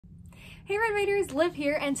Hey Red Raiders, Liv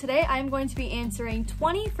here, and today I'm going to be answering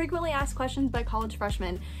 20 frequently asked questions by college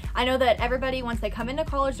freshmen. I know that everybody, once they come into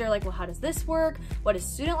college, they're like, well, how does this work? What is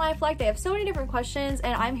student life like? They have so many different questions,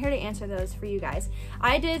 and I'm here to answer those for you guys.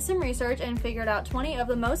 I did some research and figured out 20 of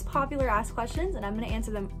the most popular asked questions, and I'm going to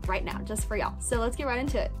answer them right now, just for y'all. So let's get right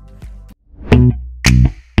into it.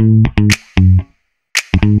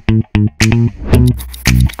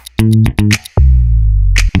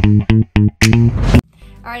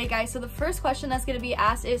 Alrighty guys, so the first question that's going to be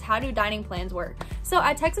asked is, how do dining plans work? So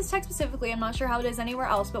at Texas Tech specifically, I'm not sure how it is anywhere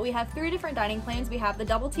else, but we have 3 different dining plans. We have the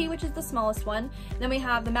Double T, which is the smallest one, then we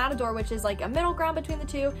have the Matador, which is like a middle ground between the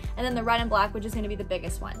two, and then the Red and Black, which is going to be the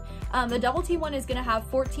biggest one. The Double T one is going to have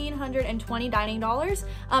 $1,420 dining dollars,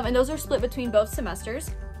 and those are split between both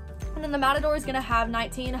semesters. And then the Matador is going to have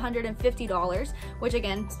 $1,950, which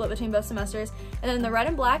again, split between both semesters. And then the Red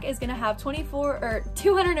and Black is going to have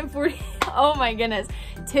 $240, oh my goodness,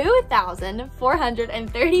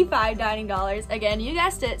 $2,435 dining dollars. Again, you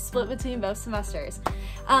guessed it, split between both semesters.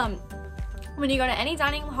 When you go to any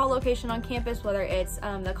dining hall location on campus, whether it's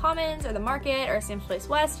the Commons or the Market or Sam's Place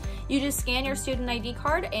West, you just scan your student ID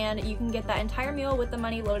card and you can get that entire meal with the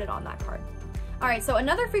money loaded on that card. Alright, so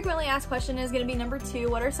another frequently asked question is going to be number 2,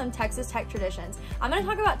 what are some Texas Tech traditions? I'm going to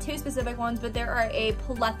talk about 2 specific ones, but there are a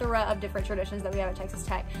plethora of different traditions that we have at Texas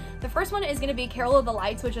Tech. The first one is going to be Carol of the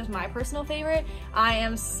Lights, which is my personal favorite. I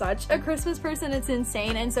am such a Christmas person, it's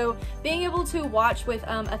insane, and so being able to watch with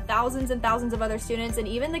thousands and thousands of other students and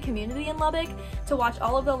even the community in Lubbock to watch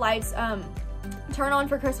all of the lights turn on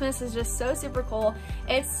for Christmas is just so super cool.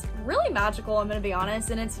 It's really magical, I'm gonna be honest,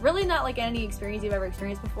 and it's really not like any experience you've ever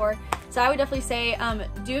experienced before. So I would definitely say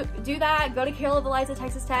do that, go to Carol of the Lights at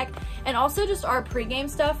Texas Tech, and also just our pregame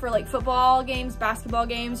stuff for like football games, basketball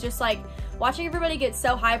games, just like watching everybody get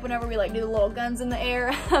so hyped whenever we like do the little guns in the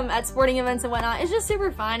air at sporting events and whatnot. It's just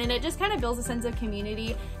super fun, and it just kind of builds a sense of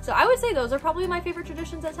community. So I would say those are probably my favorite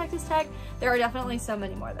traditions at Texas Tech. There are definitely so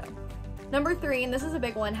many more though. Number 3, and this is a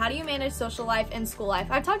big one, how do you manage social life and school life?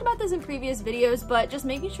 I've talked about this in previous videos, but just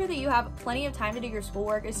making sure that you have plenty of time to do your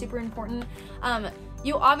schoolwork is super important.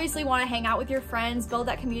 You obviously want to hang out with your friends, build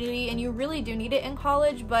that community, and you really do need it in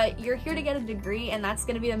college, but you're here to get a degree, and that's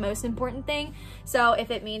going to be the most important thing. So if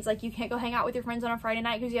it means like you can't go hang out with your friends on a Friday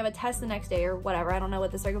night because you have a test the next day or whatever, I don't know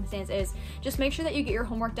what the circumstance is, just make sure that you get your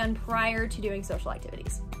homework done prior to doing social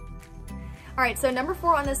activities. Alright, so number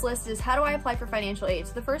 4 on this list is, how do I apply for financial aid?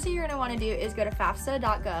 So the first thing you're going to want to do is go to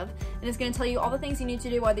FAFSA.gov, and it's going to tell you all the things you need to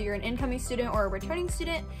do, whether you're an incoming student or a returning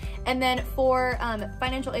student. And then for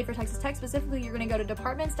financial aid for Texas Tech specifically, you're going to go to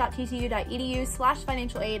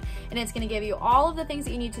departments.tcu.edu/financial aid, and it's going to give you all of the things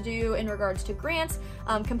that you need to do in regards to grants,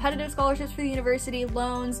 competitive scholarships for the university,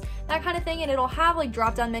 loans, that kind of thing, and it'll have like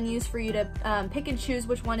drop-down menus for you to pick and choose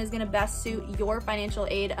which one is going to best suit your financial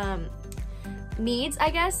aid needs, I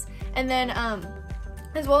guess. And then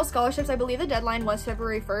as well as scholarships, I believe the deadline was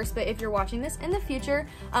February 1st, but if you're watching this in the future,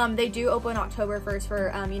 they do open October 1st for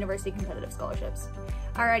university competitive scholarships.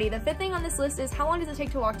 Alrighty, the 5th thing on this list is, how long does it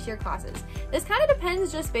take to walk to your classes? This kind of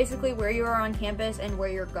depends just basically where you are on campus and where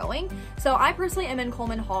you're going. So I personally am in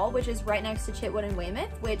Coleman Hall, which is right next to Chitwood and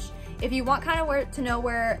Weymouth, which if you want kind of to know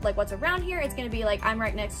where, like what's around here, it's going to be like, I'm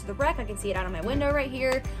right next to the rec, I can see it out of my window right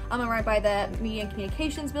here. I'm right by the Media and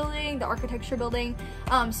Communications building, the Architecture building.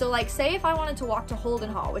 So like say if I wanted to walk to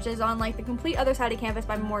Holden Hall, which is on like the complete other side of campus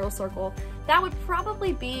by Memorial Circle, that would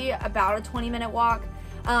probably be about a 20-minute walk.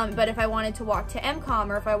 But if I wanted to walk to MCOM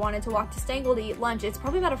or if I wanted to walk to Stengel to eat lunch, it's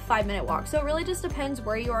probably about a 5-minute walk. So it really just depends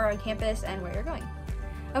where you are on campus and where you're going.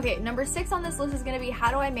 Okay, number 6 on this list is going to be,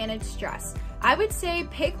 how do I manage stress? I would say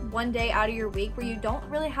pick one day out of your week where you don't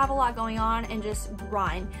really have a lot going on and just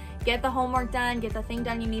grind. Get the homework done, get the thing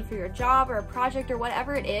done you need for your job or a project or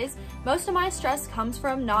whatever it is. Most of my stress comes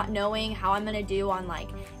from not knowing how I'm gonna do on like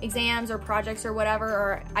exams or projects or whatever,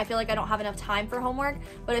 or I feel like I don't have enough time for homework.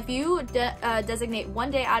 But if you designate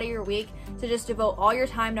one day out of your week to just devote all your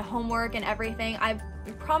time to homework and everything, I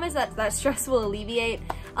promise that that stress will alleviate.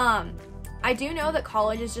 I do know that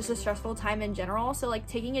college is just a stressful time in general, so like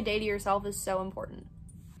taking a day to yourself is so important.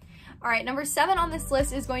 Alright, number 7 on this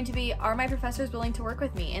list is going to be, are my professors willing to work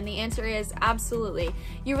with me? And the answer is absolutely.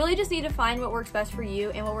 You really just need to find what works best for you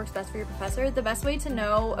and what works best for your professor. The best way to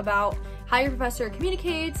know about how your professor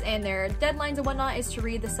communicates and their deadlines and whatnot is to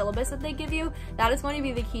read the syllabus that they give you. That is going to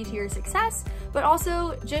be the key to your success, but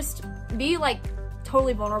also just be like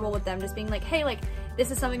totally vulnerable with them, just being like, hey, like, this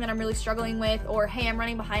is something that I'm really struggling with, or hey, I'm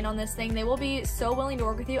running behind on this thing. They will be so willing to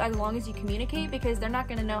work with you as long as you communicate, because they're not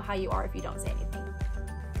going to know how you are if you don't say anything.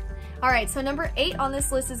 Alright, so number 8 on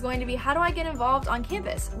this list is going to be, how do I get involved on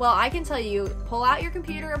campus? Well, I can tell you, pull out your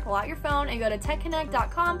computer or pull out your phone and go to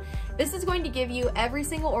techconnect.com. This is going to give you every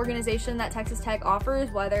single organization that Texas Tech offers,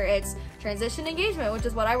 whether it's transition engagement, which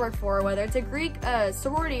is what I work for, whether it's a Greek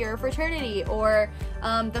sorority or fraternity, or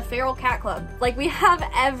the Feral Cat Club. Like, we have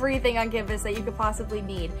everything on campus that you could possibly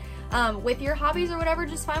need. With your hobbies or whatever,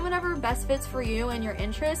 just find whatever best fits for you and your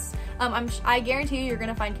interests. I guarantee you're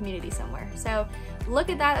gonna find community somewhere. So look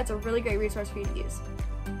at that. That's a really great resource for you to use.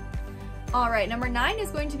 Alright, number 9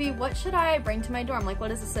 is going to be, what should I bring to my dorm? Like,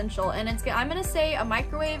 what is essential? And I'm gonna say a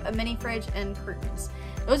microwave, a mini fridge, and curtains.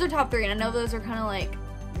 Those are top 3, and I know those are kind of like,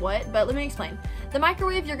 what? But let me explain. The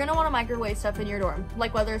microwave, you're gonna want to microwave stuff in your dorm,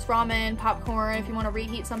 like whether it's ramen, popcorn. If you want to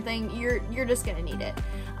reheat something, you're just gonna need it.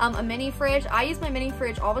 A mini fridge, I use my mini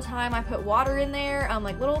fridge all the time. I put water in there,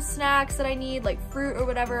 like little snacks that I need, like fruit or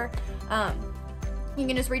whatever. You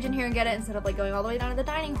can just reach in here and get it instead of like going all the way down to the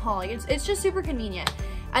dining hall. It's just super convenient.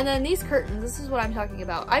 And then these curtains, this is what I'm talking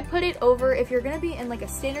about. I put it over, if you're gonna be in like a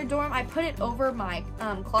standard dorm, I put it over my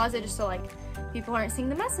closet just so like people aren't seeing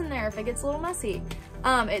the mess in there if it gets a little messy.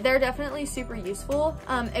 They're definitely super useful.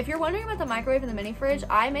 If you're wondering about the microwave and the mini fridge,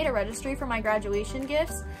 I made a registry for my graduation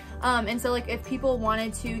gifts. And so like if people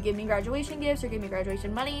wanted to give me graduation gifts or give me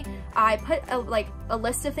graduation money, I put a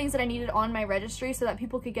list of things that I needed on my registry so that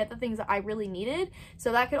people could get the things that I really needed.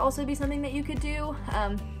 So that could also be something that you could do.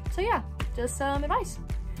 So yeah, just some advice.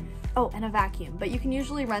 Oh, and a vacuum, but you can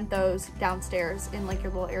usually rent those downstairs in like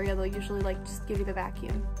your little area. They'll usually like just give you the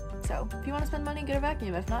vacuum. So if you want to spend money, get a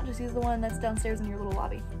vacuum. If not, just use the one that's downstairs in your little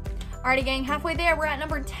lobby. Alrighty gang, halfway there, we're at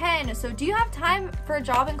number 10. So do you have time for a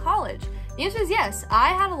job in college? The answer is yes.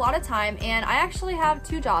 I had a lot of time and I actually have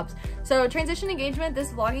 2 jobs. So transition engagement,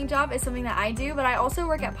 this vlogging job is something that I do, but I also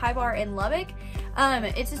work at Pie Bar in Lubbock.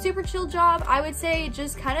 It's a super chill job. I would say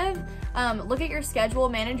just kind of look at your schedule,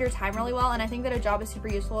 manage your time really well, and I think that a job is super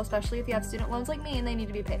useful, especially if you have student loans like me and they need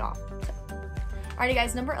to be paid off. So. Alrighty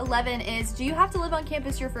guys, number 11 is, do you have to live on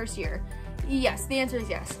campus your first year? Yes, the answer is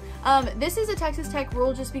yes. This is a Texas Tech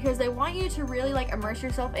rule just because they want you to really like immerse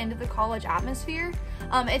yourself into the college atmosphere.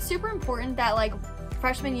 It's super important that like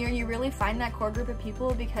freshman year you really find that core group of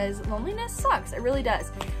people because loneliness sucks, it really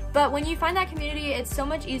does. But when you find that community, it's so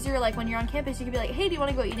much easier. Like when you're on campus, you can be like, hey, do you want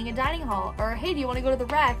to go eating in dining hall? Or hey, do you want to go to the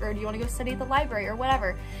rec? Or do you want to go study at the library or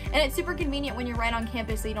whatever? And it's super convenient when you're right on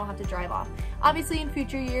campus so you don't have to drive off. Obviously in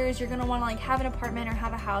future years, you're going to want to like have an apartment or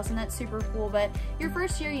have a house, and that's super cool, but your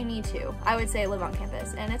first year you need to, I would say, live on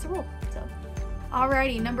campus, and it's a rule. So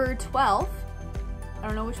alrighty, number 12. I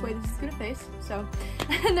don't know which way this is gonna face, so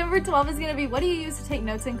number 12 is gonna be, what do you use to take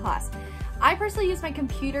notes in class? I personally use my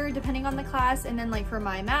computer depending on the class, and then like for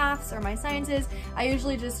my maths or my sciences, I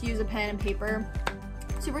usually just use a pen and paper.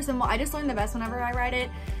 Super simple. I just learn the best whenever I write it.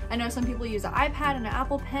 I know some people use an iPad and an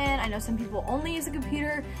Apple Pen. I know some people only use a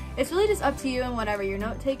computer. It's really just up to you and whatever your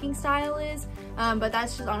note-taking style is, but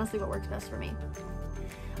that's just honestly what works best for me.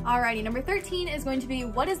 Alrighty, number 13 is going to be,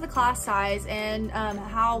 what is the class size and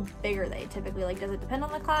how big are they typically? Like, does it depend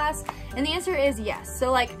on the class? And the answer is yes.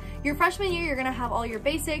 So like your freshman year, you're gonna have all your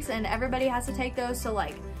basics and everybody has to take those. So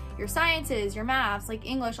like your sciences, your maths, like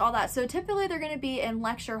English, all that. So typically they're gonna be in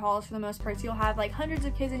lecture halls for the most part. So you'll have like hundreds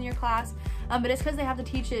of kids in your class, but it's because they have to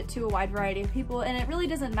teach it to a wide variety of people, and it really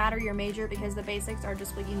doesn't matter your major because the basics are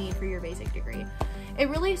just what you need for your basic degree. It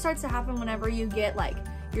really starts to happen whenever you get like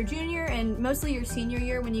your junior and mostly your senior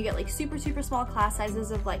year, when you get like super small class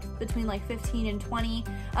sizes of like between like 15 and 20,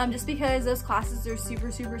 just because those classes are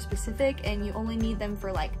super specific and you only need them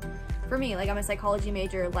for like, for me, like I'm a psychology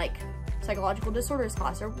major, like psychological disorders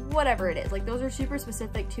class or whatever it is. Like those are super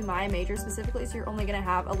specific to my major specifically, so you're only gonna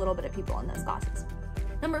have a little bit of people in those classes.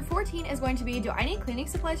 Number 14 is going to be, do I need cleaning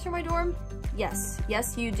supplies for my dorm? Yes,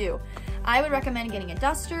 you do. I would recommend getting a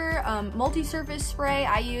duster, multi-surface spray.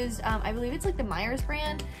 I used, I believe it's like the Myers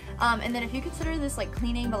brand. And then if you consider this like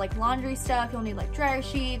cleaning, but like laundry stuff, you'll need like dryer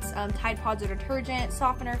sheets, Tide Pods or detergent,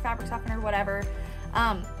 softener, fabric softener, whatever.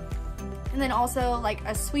 And then also like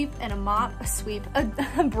a sweep and a mop,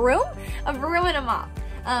 a broom and a mop.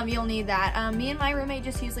 You'll need that. Me and my roommate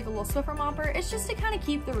just use like a little Swiffer mopper. It's just to kind of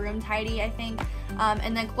keep the room tidy, I think.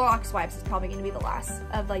 And then Clorox wipes is probably going to be the last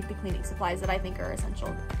of like the cleaning supplies that I think are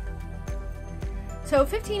essential. So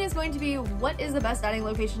 15 is going to be, what is the best dining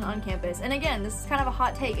location on campus? And again, this is kind of a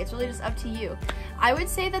hot take. It's really just up to you. I would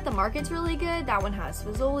say that the market's really good. That one has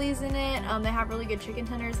Fazoli's in it. They have really good chicken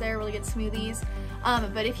tenders there, really good smoothies.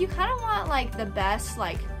 But if you kind of want like the best,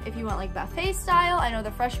 like if you want like buffet style, I know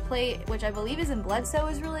the Fresh Plate, which I believe is in Bledsoe,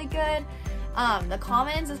 is really good. The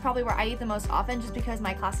Commons is probably where I eat the most often just because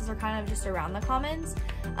my classes are kind of just around the Commons.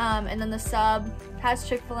 And then the Sub has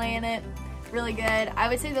Chick-fil-A in it. really good. I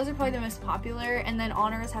would say those are probably the most popular, and then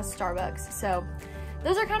honors has Starbucks. So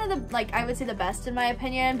those are kind of the, like, I would say the best in my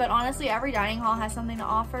opinion, but honestly every dining hall has something to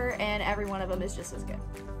offer and every one of them is just as good.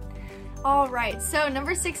 Alright, so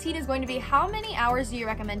number 16 is going to be how many hours do you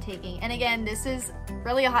recommend taking? And again, this is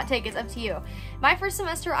really a hot take, it's up to you. My first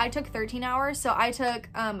semester I took 13 hours, so I took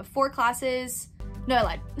 4 classes, no I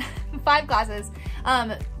lied, 5 classes.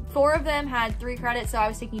 4 of them had 3 credits, so I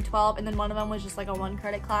was taking 12, and then one of them was just like a 1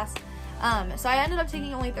 credit class. So I ended up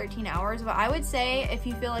taking only 13 hours, but I would say if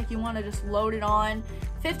you feel like you want to just load it on,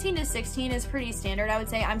 15 to 16 is pretty standard. I would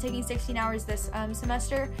say I'm taking 16 hours this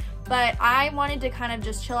semester, but I wanted to kind of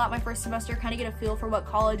just chill out my first semester, kind of get a feel for what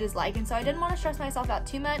college is like, and so I didn't want to stress myself out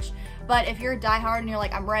too much. But if you're a diehard and you're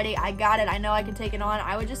like, I'm ready, I got it, I know I can take it on,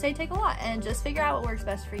 I would just say take a lot and just figure out what works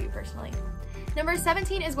best for you personally. Number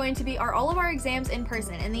 17 is going to be, are all of our exams in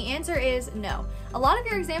person? And the answer is no. A lot of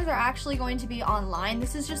your exams are actually going to be online.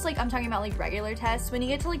 This is just like, I'm talking about like regular tests. When you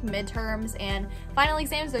get to like midterms and final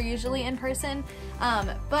exams, they're usually in person.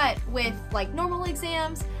 But with like normal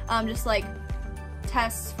exams, just like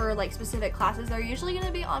tests for like specific classes, they're usually going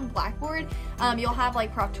to be on Blackboard. You'll have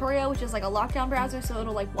like Proctorio, which is like a lockdown browser, so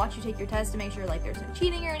it'll like watch you take your test to make sure like there's no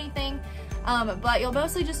cheating or anything. But you'll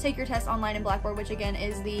mostly just take your test online in Blackboard, which again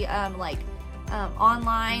is the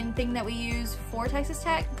online thing that we use for Texas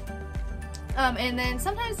Tech. And then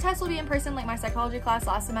sometimes tests will be in person, like my psychology class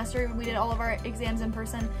last semester, we did all of our exams in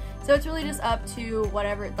person. So it's really just up to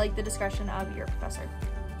whatever, like the discretion of your professor.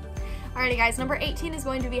 Alrighty guys, number 18 is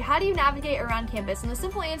going to be how do you navigate around campus? And the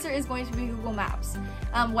simple answer is going to be Google Maps.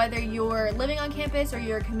 Whether you're living on campus or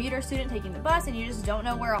you're a commuter student taking the bus and you just don't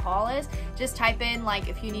know where a hall is, just type in like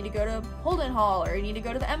if you need to go to Holden Hall or you need to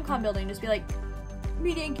go to the MCOM building, just be like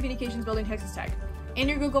Media and Communications Building, Texas Tech in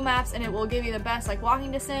your Google Maps, and it will give you the best like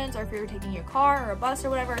walking distance, or if you're taking a car or a bus or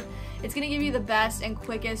whatever, it's going to give you the best and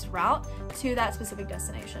quickest route to that specific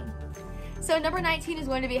destination. So number 19 is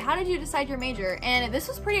going to be how did you decide your major? And this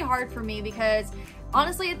was pretty hard for me because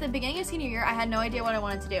honestly at the beginning of senior year I had no idea what I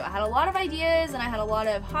wanted to do. I had a lot of ideas and I had a lot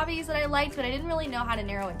of hobbies that I liked, but I didn't really know how to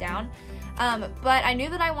narrow it down. But I knew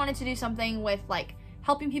that I wanted to do something with like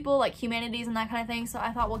helping people, like humanities and that kind of thing, so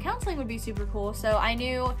I thought, well, counseling would be super cool. So I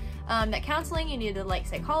knew that counseling, you needed like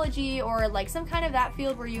psychology or like some kind of that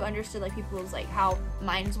field where you understood like people's like how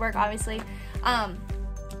minds work, obviously.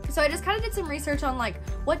 So I just kind of did some research on like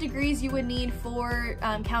what degrees you would need for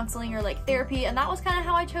counseling or like therapy, and that was kind of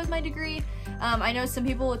how I chose my degree. I know some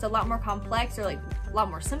people it's a lot more complex or like a lot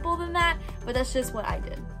more simple than that, but that's just what I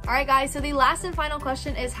did. Alright guys, so the last and final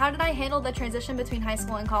question is how did I handle the transition between high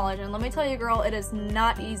school and college? And let me tell you girl, it is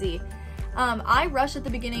not easy. I rushed at the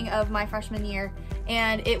beginning of my freshman year,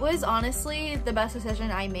 and it was honestly the best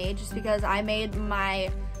decision I made just because I made my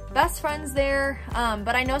best friends there,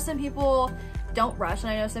 but I know some people don't rush, and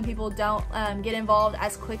I know some people don't get involved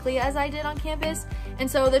as quickly as I did on campus. And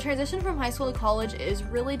so the transition from high school to college is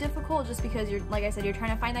really difficult just because you're, like I said, you're trying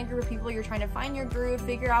to find that group of people, you're trying to find your groove,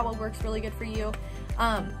 figure out what works really good for you.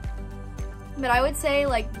 But I would say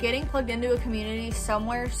like getting plugged into a community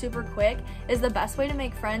somewhere super quick is the best way to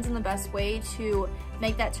make friends and the best way to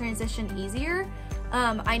make that transition easier.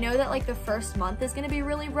 I know that like the first month is going to be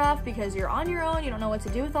really rough because you're on your own, you don't know what to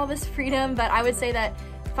do with all this freedom, but I would say that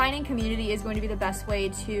finding community is going to be the best way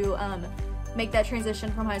to make that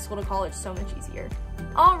transition from high school to college so much easier.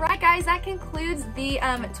 Alright guys, that concludes the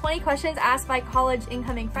 20 questions asked by college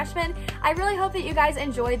incoming freshmen. I really hope that you guys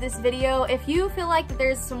enjoyed this video. If you feel like that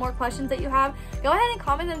there's some more questions that you have, go ahead and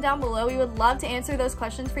comment them down below. We would love to answer those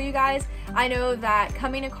questions for you guys. I know that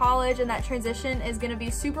coming to college and that transition is going to be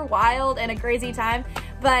super wild and a crazy time,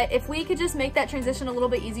 but if we could just make that transition a little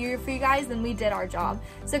bit easier for you guys, then we did our job.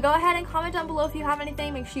 So go ahead and comment down below if you have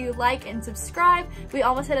anything. Make sure you like and subscribe. We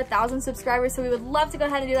almost hit 1,000 subscribers, so we would love to go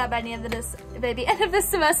ahead and do that by the end of this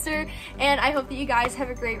semester, and I hope that you guys have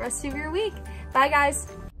a great rest of your week. Bye guys.